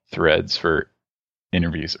specific threads for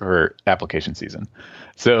interviews or application season.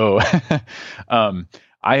 So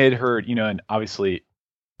I had heard, and obviously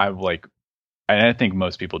and I think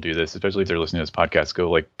most people do this, especially if they're listening to this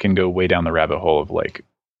podcast, can go way down the rabbit hole of like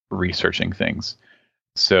researching things.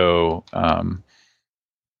 So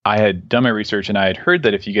I had done my research, and I had heard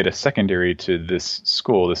that if you get a secondary to this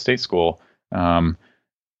school, the state school,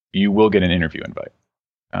 you will get an interview invite.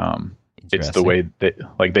 It's the way that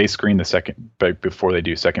they screen the second before they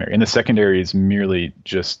do secondary, and the secondary is merely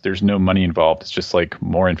just, there's no money involved. It's just like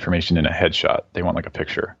more information in a headshot. They want like a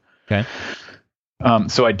picture. Okay.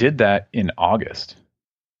 So I did that in August.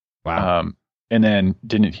 Wow. And then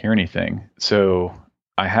didn't hear anything. So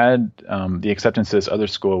I had the acceptance to this other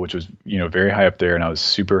school, which was, very high up there, and I was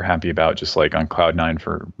super happy about, just like on cloud nine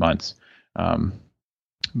for months.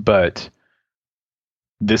 But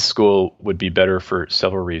this school would be better for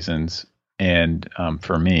several reasons, and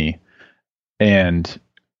for me. And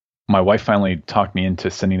my wife finally talked me into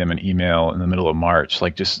sending them an email in the middle of March,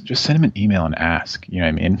 like just send them an email and ask, you know what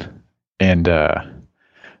I mean? And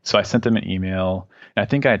so I sent them an email, and I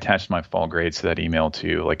think I attached my fall grades to that email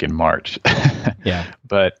too, like in March. Yeah.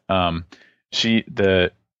 But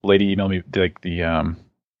the lady emailed me, like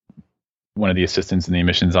one of the assistants in the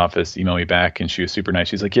admissions office emailed me back, and she was super nice.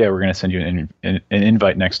 She's like, "Yeah, we're going to send you an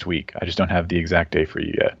invite next week. I just don't have the exact day for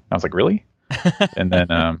you yet." I was like, "Really?" And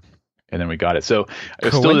then we got it. So it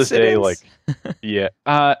was still to this day, like, yeah.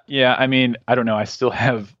 I mean, I don't know. I still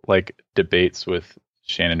have like debates with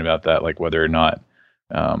Shannon about that, like whether or not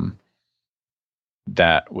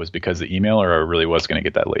that was because of the email, or I really was going to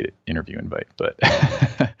get that late interview invite. But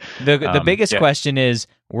the biggest question is,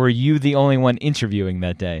 were you the only one interviewing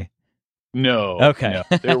that day? No. Okay.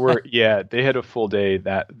 No. There were, they had a full day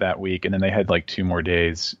that week, and then they had like 2 more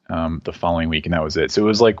days the following week, and that was it. So it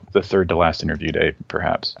was like the third to last interview day,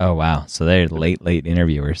 perhaps. Oh, wow. So they're late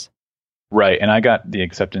interviewers. Right. And I got the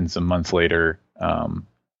acceptance a month later,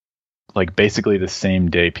 like basically the same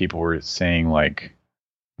day people were saying like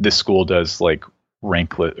this school does like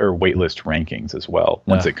waitlist rankings as well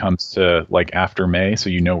once it comes to like after May, so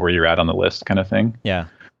you know where you're at on the list kind of thing. Yeah.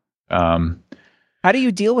 How do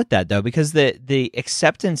you deal with that though? Because the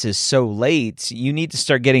acceptance is so late, you need to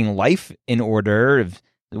start getting life in order of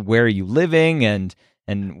where are you living and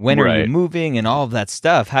when are you moving and all of that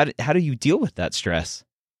stuff. How do you deal with that stress?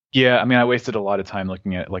 Yeah, I mean, I wasted a lot of time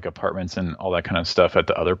looking at like apartments and all that kind of stuff at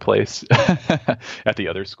the other place, at the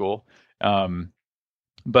other school.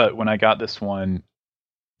 But when I got this one,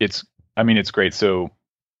 it's great. So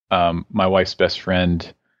my wife's best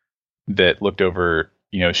friend that looked over,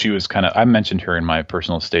 she was I mentioned her in my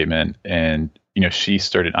personal statement, and, she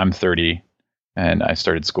started, I'm 30 and I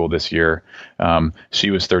started school this year.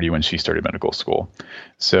 She was 30 when she started medical school.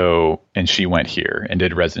 So, and she went here and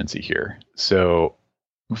did residency here. So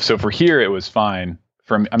for here, it was fine.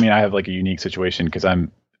 I have like a unique situation because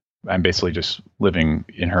I'm basically just living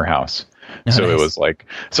in her house. Nice. So it was like,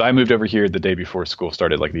 so I moved over here the day before school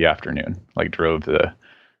started, like the afternoon, like drove the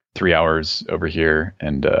 3 hours over here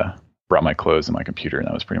and brought my clothes and my computer, and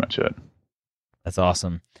that was pretty much it. That's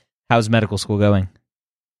awesome. How's medical school going?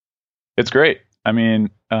 It's great. I mean,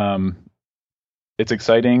 it's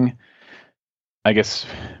exciting. I guess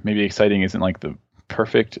maybe exciting isn't like the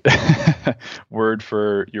perfect word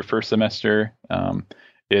for your first semester.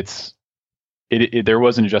 There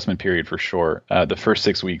was an adjustment period for sure. The first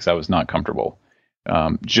 6 weeks I was not comfortable,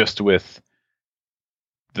 just with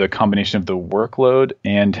the combination of the workload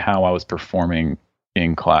and how I was performing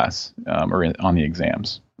in class on the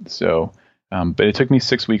exams. So, but it took me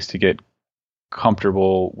 6 weeks to get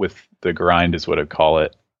comfortable with the grind, is what I'd call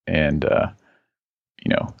it. And I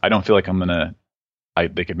don't feel like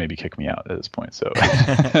they could maybe kick me out at this point. So,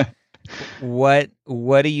 what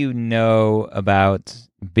do you know about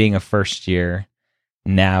being a first year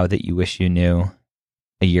now that you wish you knew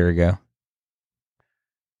a year ago?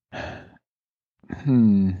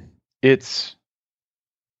 It's,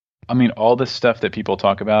 all this stuff that people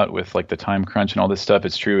talk about with like the time crunch and all this stuff,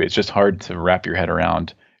 it's true. It's just hard to wrap your head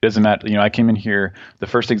around. It doesn't matter. I came in here, the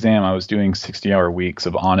first exam, I was doing 60-hour weeks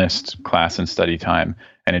of honest class and study time,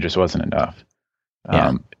 and it just wasn't enough.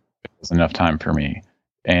 It wasn't enough time for me.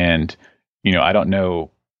 And, I don't know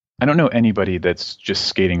anybody that's just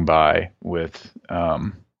skating by with,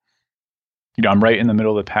 I'm right in the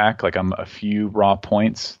middle of the pack. Like I'm a few raw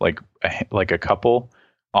points, like a couple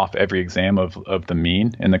off every exam of the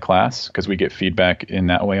mean in the class, because we get feedback in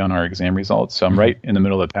that way on our exam results. So I'm right in the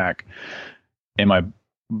middle of the pack. And my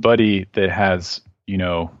buddy that has,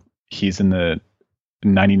 he's in the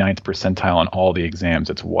 99th percentile on all the exams.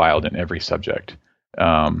 It's wild in every subject.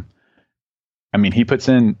 He puts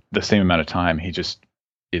in the same amount of time. He just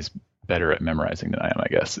is better at memorizing than I am, I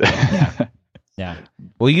guess. Yeah.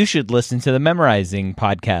 Well, you should listen to the memorizing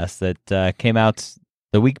podcast that came out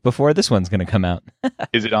the week before this one's going to come out.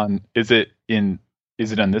 Is it on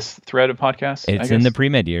this thread of podcasts? It's in the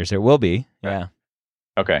pre-med years. It will be. Yeah.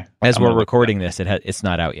 Okay. As we're recording this, it's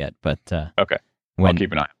not out yet, but okay. I'll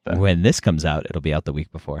keep an eye on that. When this comes out, it'll be out the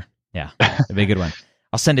week before. Yeah. It'll be a good one.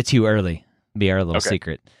 I'll send it to you early. It'll be our little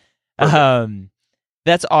secret.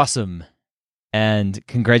 That's awesome. And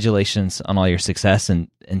congratulations on all your success, and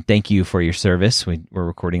thank you for your service. We're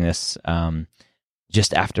recording this,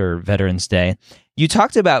 just after Veterans Day. You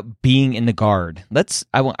talked about being in the Guard.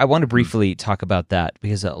 I want to briefly talk about that,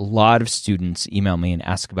 because a lot of students email me and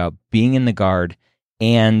ask about being in the Guard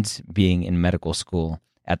and being in medical school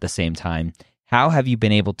at the same time. How have you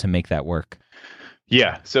been able to make that work?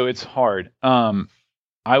 Yeah, so it's hard.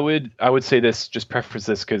 I would say this, just preface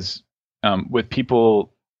this, because with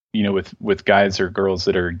people, with guys or girls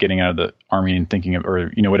that are getting out of the Army and thinking of,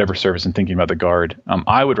 or whatever service and thinking about the Guard,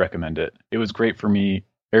 I would recommend it. It was great for me.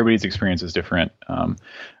 Everybody's experience is different,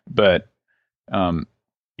 but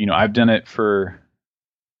I've done it for.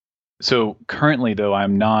 So currently, though,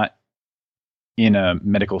 I'm not in a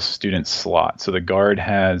medical student slot. So the Guard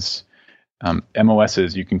has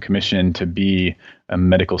MOSs you can commission to be a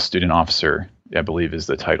medical student officer, I believe is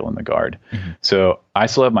the title in the Guard. Mm-hmm. So I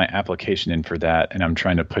still have my application in for that, and I'm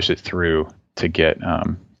trying to push it through to get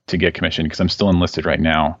commissioned, because I'm still enlisted right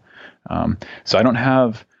now. So I don't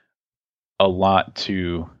have a lot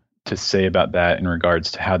to say about that in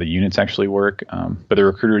regards to how the units actually work. But the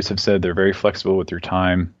recruiters have said they're very flexible with your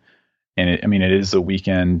time. And it is a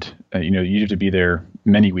weekend, you have to be there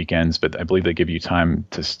many weekends, but I believe they give you time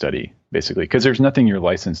to study, basically, because there's nothing you're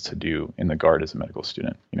licensed to do in the Guard as a medical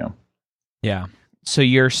student, Yeah. So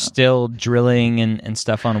you're still drilling and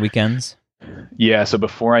stuff on weekends? Yeah. So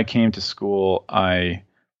before I came to school, I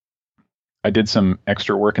did some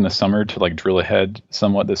extra work in the summer to drill ahead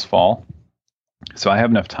somewhat this fall. So I have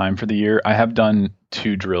enough time for the year. I have done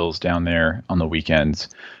 2 drills down there on the weekends,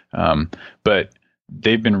 but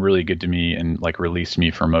they've been really good to me and released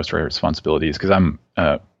me from most of my responsibilities, because I'm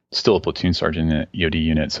still a platoon sergeant in an EOD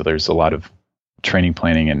unit. So there's a lot of training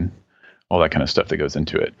planning and all that kind of stuff that goes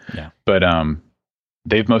into it. Yeah. But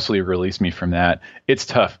they've mostly released me from that. It's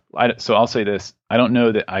tough. So I'll say this. I don't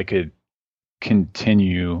know that I could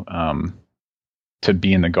continue to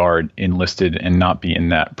be in the Guard enlisted and not be in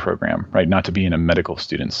that program, right? Not to be in a medical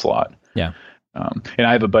student slot. Yeah. And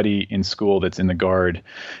I have a buddy in school that's in the Guard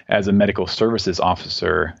as a medical services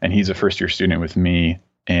officer, and he's a first-year student with me,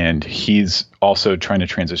 and he's also trying to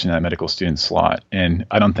transition to that medical student slot. And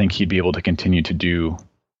I don't think he'd be able to continue to do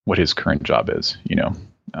what his current job is,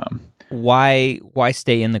 Why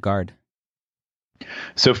stay in the Guard?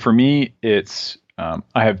 So for me, it's I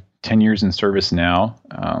have 10 years in service now,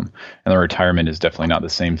 and the retirement is definitely not the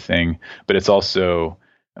same thing, but it's also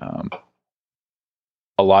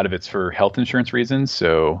a lot of it's for health insurance reasons.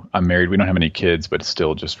 So I'm married. We don't have any kids, but it's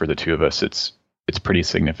still just for the 2 of us. It's pretty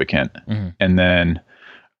significant. Mm-hmm. And then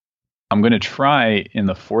I'm going to try in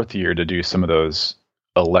the 4th year to do some of those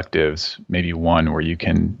electives, maybe one where you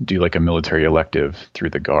can do a military elective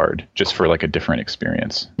through the Guard, just for a different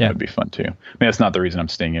experience. Yeah. That would be fun too. I mean, that's not the reason I'm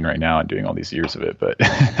staying in right now and doing all these years of it, but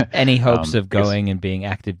any hopes of going and being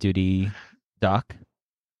active duty doc?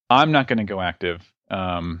 I'm not going to go active.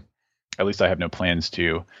 At least I have no plans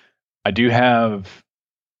to. I do have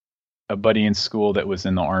a buddy in school that was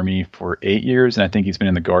in the Army for 8 years, and I think he's been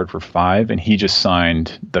in the Guard for 5, and he just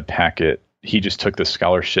signed the packet. He just took the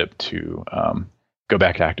scholarship to go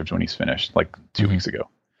back to active when he's finished, 2 weeks ago.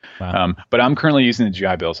 Wow. But I'm currently using the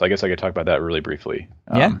GI Bill, so I guess I could talk about that really briefly.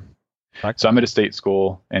 Yeah. So I'm at a state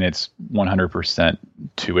school, and it's 100%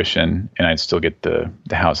 tuition, and I still get the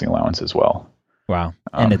housing allowance as well. Wow.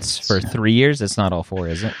 And it's for 3 years? It's not all 4,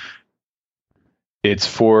 is it? It's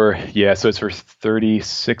for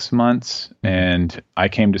 36 months, and I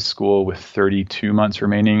came to school with 32 months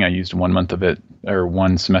remaining. I used 1 month of it, or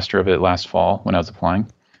 1 semester of it last fall when I was applying.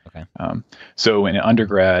 Okay. So in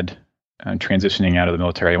undergrad, transitioning out of the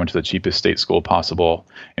military, I went to the cheapest state school possible.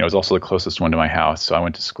 And it was also the closest one to my house. So I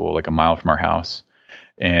went to school a mile from our house,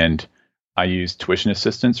 and I used tuition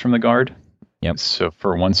assistance from the Guard. Yep. So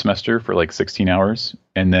for 1 semester for 16 hours,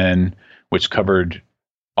 and then which covered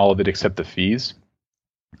all of it except the fees.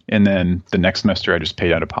 And then the next semester I just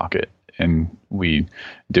paid out of pocket, and we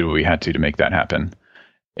did what we had to make that happen.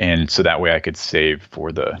 And so that way I could save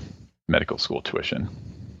for the medical school tuition.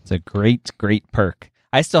 It's a great perk.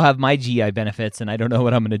 I still have my GI benefits, and I don't know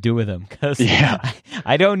what I'm going to do with them, because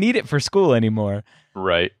I don't need it for school anymore.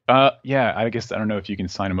 Right. Yeah, I guess I don't know if you can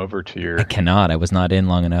sign them over to your... I cannot. I was not in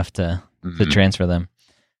long enough to transfer them.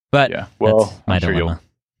 But yeah, well, that's my dilemma.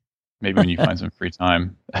 Maybe when you find some free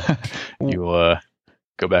time, you'll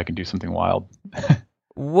go back and do something wild.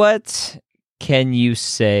 What can you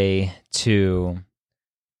say to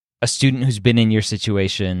a student who's been in your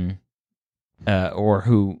situation, or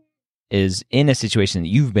who is in a situation that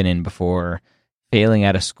you've been in before, failing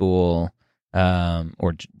out of school,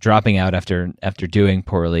 or dropping out after doing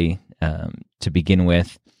poorly to begin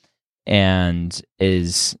with, and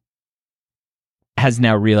has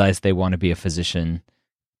now realized they want to be a physician?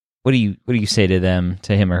 what do you say to them,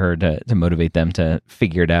 to him or her, to motivate them to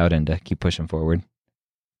figure it out and to keep pushing forward?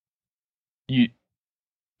 You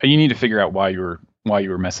need to figure out why you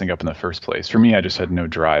were messing up in the first place. For me, I just had no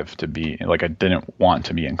drive to be, like, I didn't want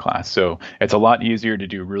to be in class. So it's a lot easier to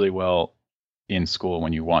do really well in school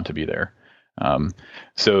when you want to be there.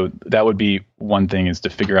 So that would be one thing, is to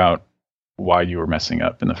figure out why you were messing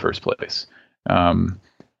up in the first place.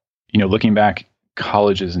 Looking back,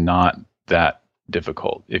 college is not that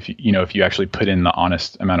difficult if you actually put in the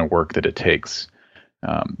honest amount of work that it takes.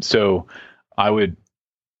 So I would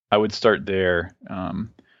start there.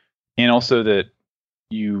 And also that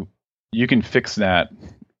you can fix that.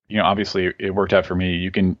 Obviously it worked out for me.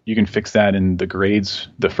 You can fix that in the grades.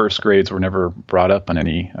 The first grades were never brought up on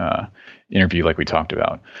any interview, like we talked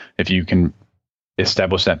about. If you can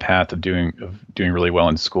establish that path of doing really well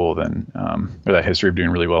in school, then or that history of doing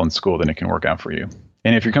really well in school, then it can work out for you.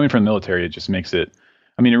 And if you're coming from the military, it just makes it.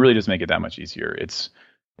 I mean, it really does make it that much easier. It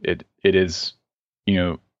is.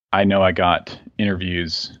 I know I got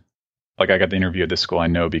interviews. Like, I got the interview at this school, I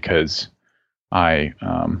know because I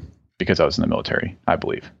was in the military, I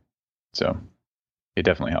believe. So it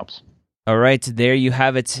definitely helps. All right, there you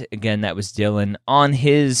have it. Again, that was Dylan on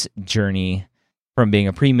his journey from being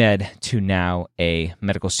a pre-med to now a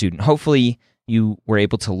medical student. Hopefully you were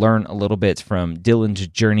able to learn a little bit from Dylan's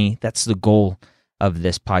journey. That's the goal of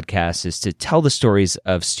this podcast, is to tell the stories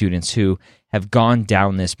of students who have gone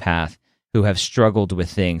down this path, who have struggled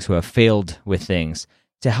with things, who have failed with things,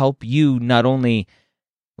 to help you not only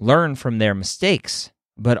learn from their mistakes,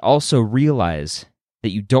 but also realize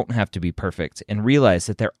that you don't have to be perfect, and realize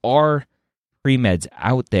that there are pre-meds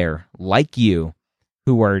out there like you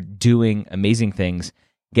who are doing amazing things,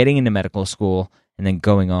 getting into medical school, and then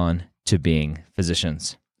going on to being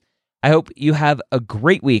physicians. I hope you have a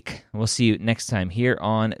great week. We'll see you next time here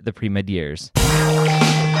on the Pre-Med Years.